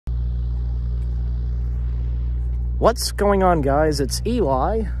What's going on, guys? It's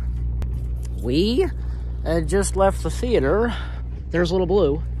Eli. We had just left the theater. There's Little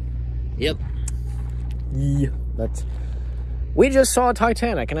Blue. Yep. Yeah, that's... We just saw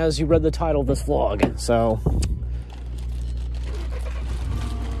Titanic, and as you read the title of this vlog, so...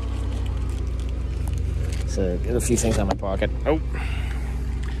 So, get a few things out of my pocket. Oh.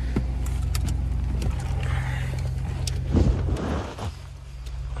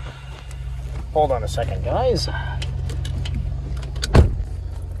 Hold on a second, guys.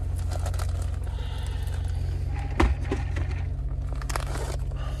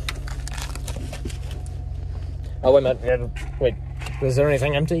 Oh, wait a minute. Wait, is there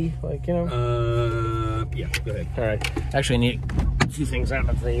anything empty? Like, you know? Yeah, go ahead. All right. Actually, I need a few things out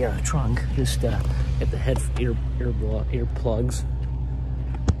of the trunk. Just get the ear plugs.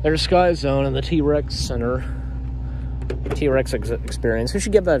 There's Sky Zone and the T-Rex Center. T-Rex experience. We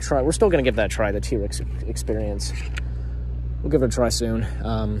should give that a try. We're still going to give that a try, the T-Rex experience. We'll give it a try soon.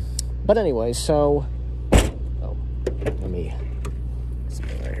 But anyway, so... Oh, let me...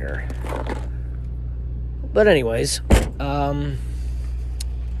 Something right here. But anyways, look at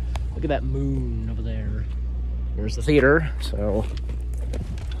that moon over there. Here's the theater, so...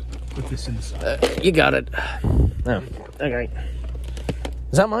 Put this inside. You got it. Oh, okay.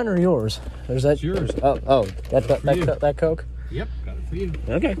 Is that mine or yours? There's that. It's yours. Oh, that Coke. Yep, got it for you.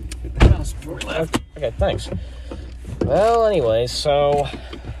 Okay. Hit the house before we left. Okay, thanks. Well, anyway, so,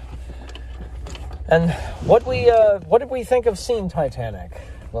 and what did we think of seeing Titanic?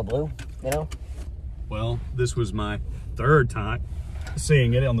 Well, Blue, you know. Well, this was my third time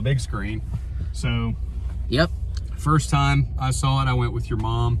seeing it on the big screen. So, yep. First time I saw it, I went with your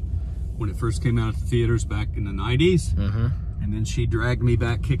mom when it first came out at the theaters back in the 90s. Mm-hmm. And then she dragged me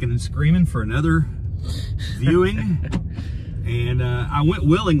back kicking and screaming for another viewing. And I went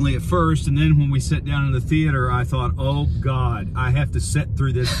willingly at first, and then when we sat down in the theater, I thought, oh God, I have to sit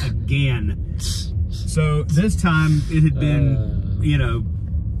through this again. So this time it had been, you know,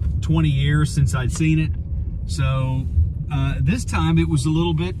 20 years since I'd seen it. So this time it was a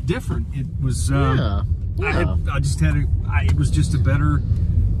little bit different. It was, it was just a better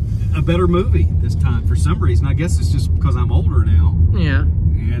movie this time for some reason. I guess it's just because I'm older now. Yeah.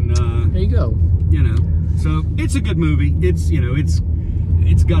 And there you go. You know, so it's a good movie. It's, you know, it's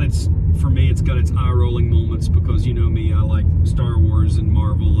got its, for me, it's got its eye-rolling moments because, you know me, I like Star Wars and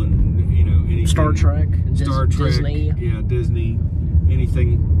Marvel and, you know, anything. Star Trek. Disney. Yeah, Disney.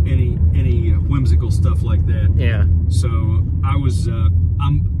 Anything, any whimsical stuff like that. Yeah. So I was,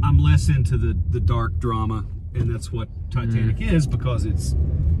 I'm less into the dark drama, and that's what Titanic is because it's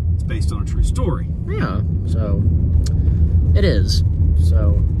based on a true story. Yeah, so it is.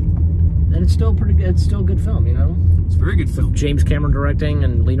 So, and it's still pretty good. It's still a good film, you know. It's a very good film. James Cameron directing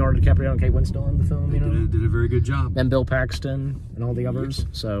and Leonardo DiCaprio and Kate Winslet in the film, you know. Did a very good job. And Bill Paxton and all the others.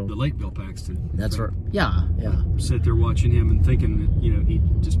 So the late Bill Paxton. That's right. Yeah, yeah. Sat there watching him and thinking that, you know, he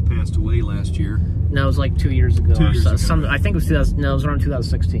just passed away last year. No, it was like 2 years ago. 2 years ago. I think it was 2000. No, it was around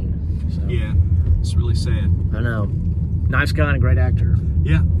 2016. So. Yeah, it's really sad. I know. Nice guy and a great actor.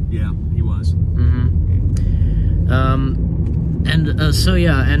 Yeah, yeah, he was. Mm-hmm. So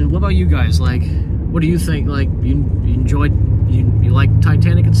yeah, and what about you guys? Like, what do you think? Like, you enjoyed, you like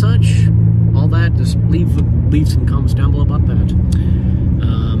Titanic and such? All that? Just leave some comments down below about that.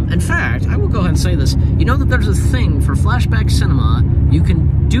 In fact, I will go ahead and say this. You know that there's a thing for Flashback Cinema. You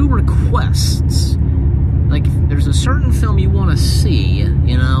can do requests. Like, if there's a certain film you want to see,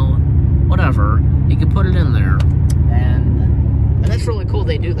 you know, whatever, you can put it in there. And that's really cool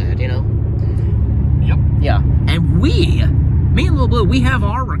they do that, you know? Yep. Yeah. And me and Little Blue, we have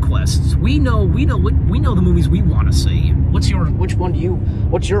our requests. We know the movies we want to see. What's your request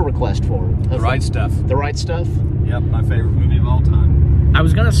for? The Right Stuff. The Right Stuff? Yep, my favorite movie of all time. I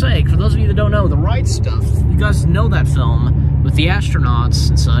was gonna say, for those of you that don't know, The Right Stuff, you guys know that film with the astronauts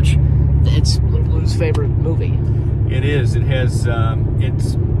and such. It's Little Blue's favorite movie. It is. It has,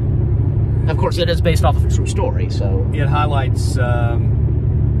 it's... Of course, it is based off of a true story, so... It highlights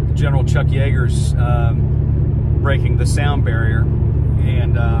General Chuck Yeager's breaking the sound barrier,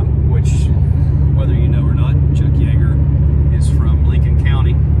 and which, whether you know or not, Chuck Yeager is from Lincoln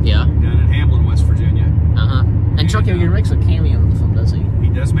County. Yeah. Down in Hamlin, West Virginia. Uh-huh. And Chuck Yeager makes a cameo in the film, does he? He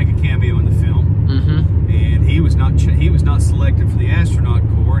does make a cameo in the film. Mm-hmm. And he was not selected for the astronaut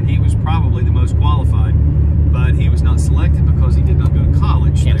corps, and he was probably the most qualified. But he was not selected because he did not go to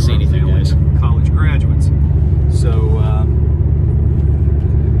college. Can't say anything, guys. College graduates. So,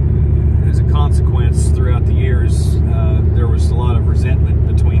 as a consequence, throughout the years, there was a lot of resentment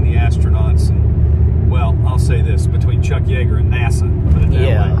between the astronauts and, well, I'll say this, between Chuck Yeager and NASA, put it that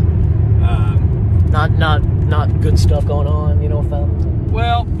way. not good stuff going on, you know, with them.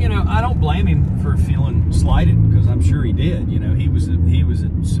 Well, you know, I don't blame him for feeling slighted, because I'm sure he did. You know, he was a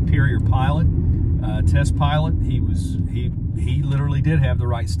superior pilot, test pilot. He literally did have the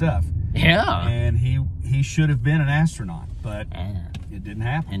right stuff. Yeah. And he should have been an astronaut, but it didn't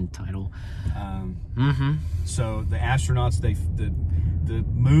happen. Entitled. So the astronauts, the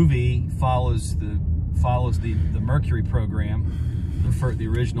movie follows the Mercury program, the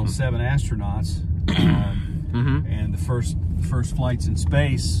original 7 astronauts, and the first flights in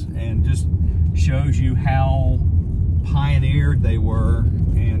space, and just shows you how pioneered they were,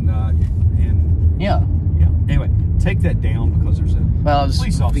 and yeah. Anyway, take that down, because there's a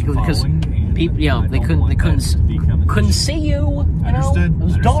police officer following, and people, they couldn't see you. Understood. It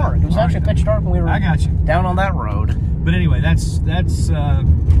was dark. It was actually pitch dark when we were down on that road. But anyway, that's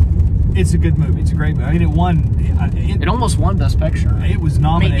it's a good movie. It's a great movie. I mean, it won. It almost won Best Picture. It was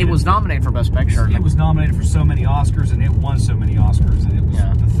nominated. I mean, it was nominated for Best Picture. It was nominated for so many Oscars, and it won so many Oscars, and it was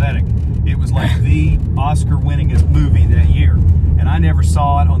pathetic. It was like the Oscar-winningest movie that year, and I never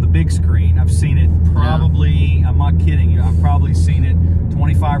saw it on the big screen. I've seen it probably, I'm not kidding you, I've probably seen it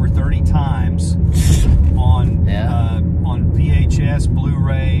 25 or 30 times on VHS,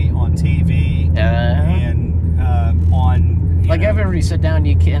 Blu-ray, on TV, and on. Like everybody sit down,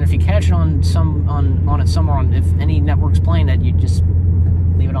 and if you catch it on it somewhere, if any network's playing it, you just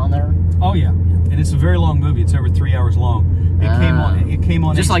leave it on there. Oh yeah, and it's a very long movie. It's over 3 hours long. It came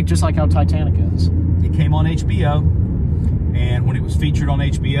on. Just like how Titanic is. It came on HBO, and when it was featured on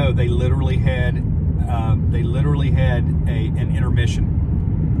HBO, they literally had an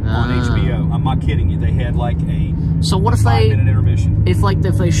intermission on HBO. I'm not kidding you. They had like a 5-minute intermission. If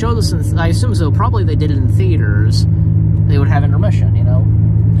they show this, I assume so. Probably they did it in theaters. They would have intermission, you know.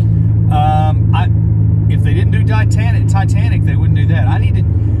 If they didn't do Titanic, they wouldn't do that. I need to.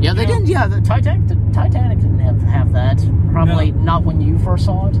 Yeah, they didn't. Yeah, the Titanic didn't have that. Probably not when you first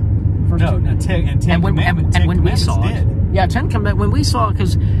saw it. When we saw it. Yeah, when we saw it,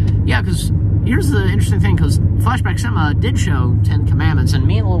 because here's the interesting thing, because Flashback Cinema did show 10 Commandments, and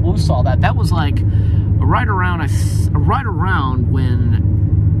me and Lil Blue saw that. That was like right around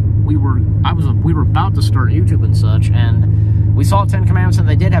when we were about to start YouTube and such, and we saw 10 Commandments, and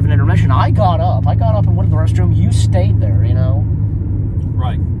they did have an intermission. I got up and went to the restroom. You stayed there, you know.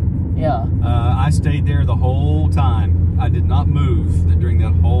 Right. Yeah. I stayed there the whole time. I did not move during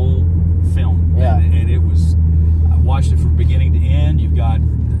that whole film. Yeah. And it was, I watched it from beginning to end. You've got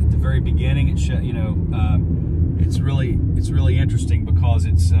at the very beginning, it's really interesting, because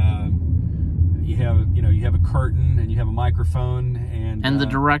it's you have a curtain, and you have a microphone, and the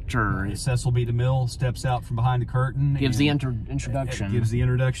director Cecil B. DeMille steps out from behind the curtain, gives the introduction, gives the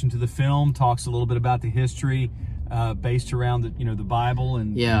introduction to the film, talks a little bit about the history based around the Bible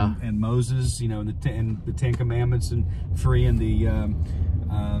and Moses, and the 10 Commandments, and freeing the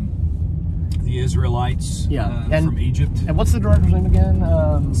Israelites from Egypt. And what's the director's name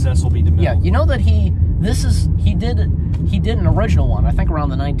again? Cecil B. DeMille. Yeah, you know that he did an original one, I think around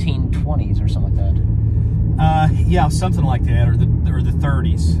the 1920s or something like that. Yeah, something like that, or the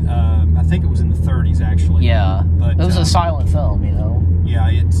 30s. I think it was in the 30s actually. Yeah, but it was a silent film, you know. Yeah,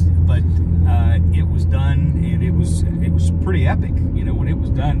 it was done, and it was pretty epic, when it was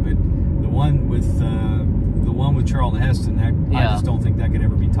done. But the one with Charlton Heston, I just don't think that could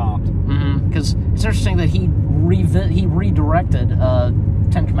ever be topped. Because it's interesting that he redirected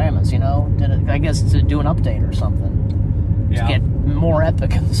 10 Commandments, you know, I guess to do an update or something. To get more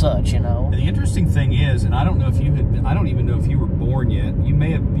epic and such, you know. And the interesting thing is, and I don't even know if you were born yet. You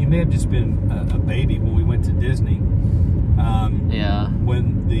may have just been a baby when we went to Disney.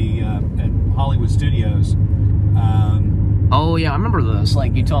 When at Hollywood Studios. Oh yeah, I remember this.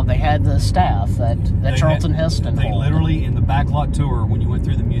 Like you told, they had the staff that Charlton Heston. They literally, in the backlot tour, when you went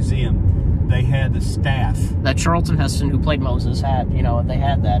through the museum, they had the staff that Charlton Heston, who played Moses, had. You know, they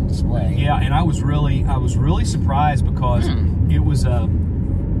had that display. Yeah, and I was really surprised, because it was the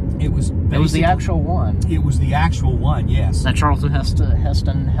actual one. It was the actual one, yes. That Charlton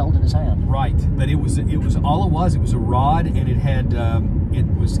Heston held in his hand. Right, but it was all it was. It was a rod, and it had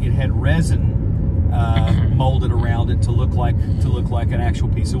resin molded around it to look like an actual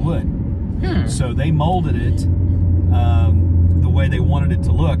piece of wood. So they molded it the way they wanted it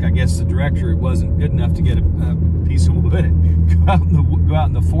to look. I guess the director, it wasn't good enough to get a piece of wood, go out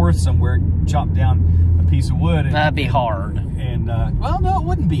in the forest somewhere and chop down a piece of wood. That'd be hard. And well, no, it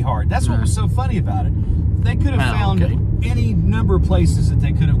wouldn't be hard. That's what was so funny about it. They could have found any number of places that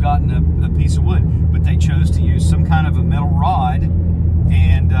they could have gotten a piece of wood, but they chose to use some kind of a metal rod.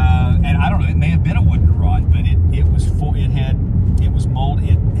 And I don't know, it may have been a wooden rod, but it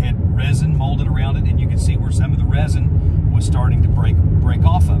had resin molded around it, and you could see where some of the resin was starting to break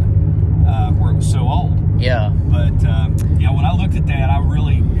off of it, where it was so old. Yeah. But yeah, when I looked at that,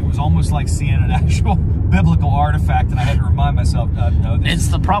 it was almost like seeing an actual biblical artifact, and I had to remind myself, no, it's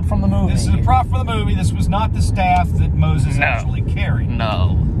the prop from the movie. This is the prop from the movie. This was not the staff that Moses actually carried.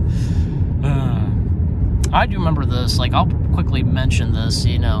 No. I do remember this. Like, I'll quickly mention this.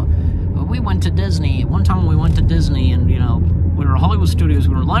 You know, we went to Disney. One time we went to Disney, and, you know, we were at Hollywood Studios.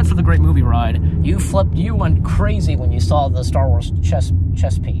 We were in line for the Great Movie Ride. You went crazy when you saw the Star Wars chess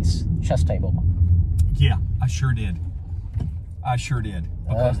table. Yeah, I sure did. I sure did.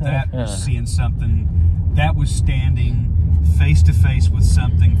 Because that was seeing something, that was standing face to face with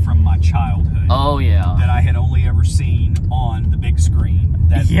something from my childhood. Oh, yeah. That I had only ever seen on the big screen.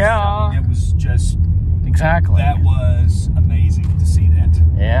 It was just... Exactly. That was amazing to see that.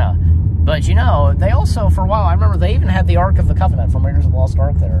 Yeah. But, you know, they also, for a while, I remember they even had the Ark of the Covenant from Raiders of the Lost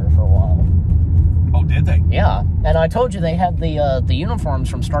Ark there for a while. Oh, did they? Yeah. And I told you they had the uniforms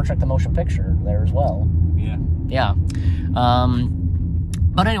from Star Trek The Motion Picture there as well. Yeah. Yeah.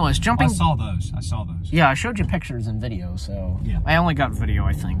 But anyways, jumping... I saw those. Yeah, I showed you pictures and video, so... Yeah. I only got video,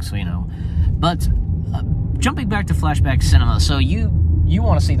 I think, so, you know. But, jumping back to flashback cinema, so you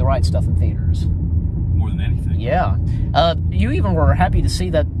want to see the right stuff in theaters. More than anything. Yeah. You even were happy to see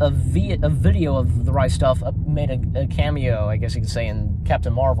that a video of the right stuff made a cameo, I guess you could say, in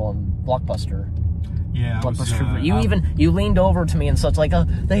Captain Marvel and Blockbuster. Yeah, you leaned over to me and such, like,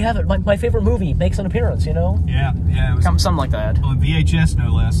 they have it, my favorite movie makes an appearance, you know? Yeah, it was something like that. On VHS,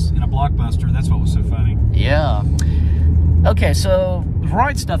 no less, in a Blockbuster. That's what was so funny. Yeah. Okay, so, the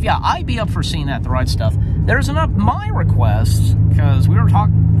right stuff, yeah, I'd be up for seeing that, the right stuff. There's my request, because we were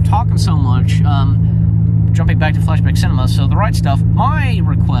talking so much, jumping back to flashback cinema, so the right stuff, my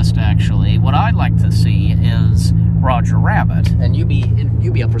request, actually, what I'd like to see is Roger Rabbit, and you'd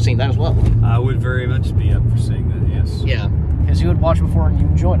be up for seeing that as well. I would very much be up for seeing that, yes. Yeah, because you had watched before and you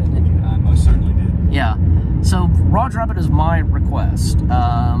enjoyed it, didn't you? I most certainly did. Yeah, so Roger Rabbit is my request.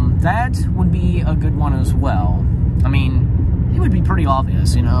 That would be a good one as well. I mean, it would be pretty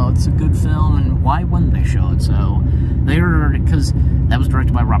obvious, you know, it's a good film, and why wouldn't they show it? So, because that was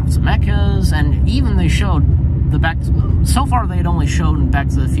directed by Robert Zemeckis, and even they showed so far they had only shown Back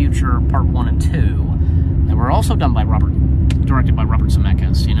to the Future Part 1 and 2. They were also directed by Robert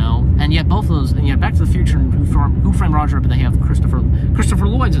Zemeckis, you know, and yet both of those, and yet Back to the Future and Who Framed Roger Rabbit, they have Christopher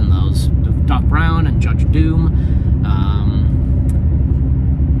Lloyd's in those, Doc Brown and Judge Doom,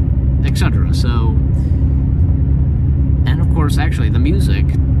 etc. So, and of course, actually, the music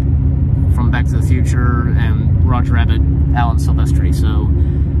from Back to the Future and Roger Rabbit, Alan Silvestri. So,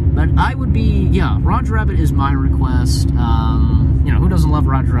 but I would be, yeah, Roger Rabbit is my request. You know, who doesn't love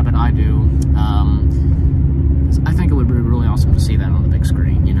Roger Rabbit? I do. I think it would be really awesome to see that on the big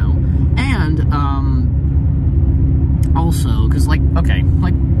screen, you know. And, also, because, like, okay,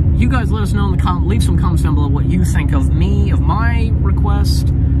 like, you guys let us know in the leave some comments down below what you think of my request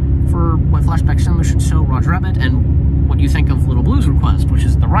for what Flashback Cinema should show Roger Rabbit, and what you think of Little Blue's request, which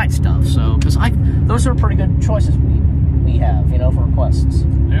is the right stuff. So, because those are pretty good choices we have, you know, for requests.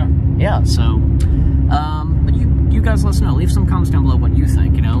 Yeah. Yeah, so, but you guys let us know. Leave some comments down below what you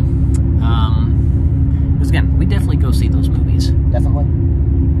think, you know. Because again, we definitely go see those movies. Definitely.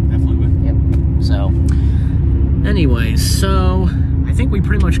 Definitely would. Yep. So, anyways, so I think we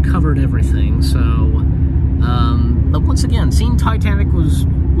pretty much covered everything. So, but once again, seeing Titanic was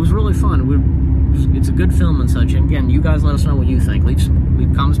really fun. It's a good film and such. And again, you guys let us know what you think.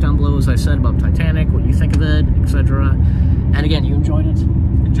 Leave comments down below, as I said, about Titanic, what you think of it, etc. And again, you enjoyed it?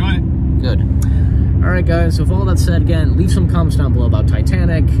 Enjoyed it. Good. Alright guys, so with all that said, again, leave some comments down below about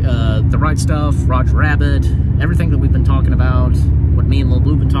Titanic, The Right Stuff, Roger Rabbit, everything that we've been talking about, what me and Little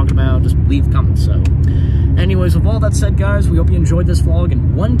Blue have been talking about, just leave comments. So, anyways, with all that said, guys, we hope you enjoyed this vlog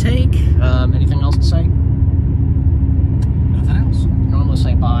in one take. Anything else to say? Nothing else. You normally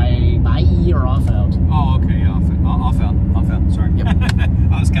say bye, or off out. Oh, okay, yeah, off out, sorry. Yep.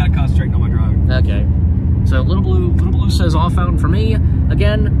 I was kind of concentrating on my driving. Okay. So, Little Blue says off out, and for me,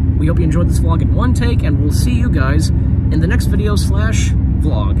 again, we hope you enjoyed this vlog in one take, and we'll see you guys in the next video /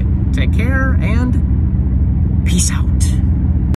 vlog. Take care, and peace out.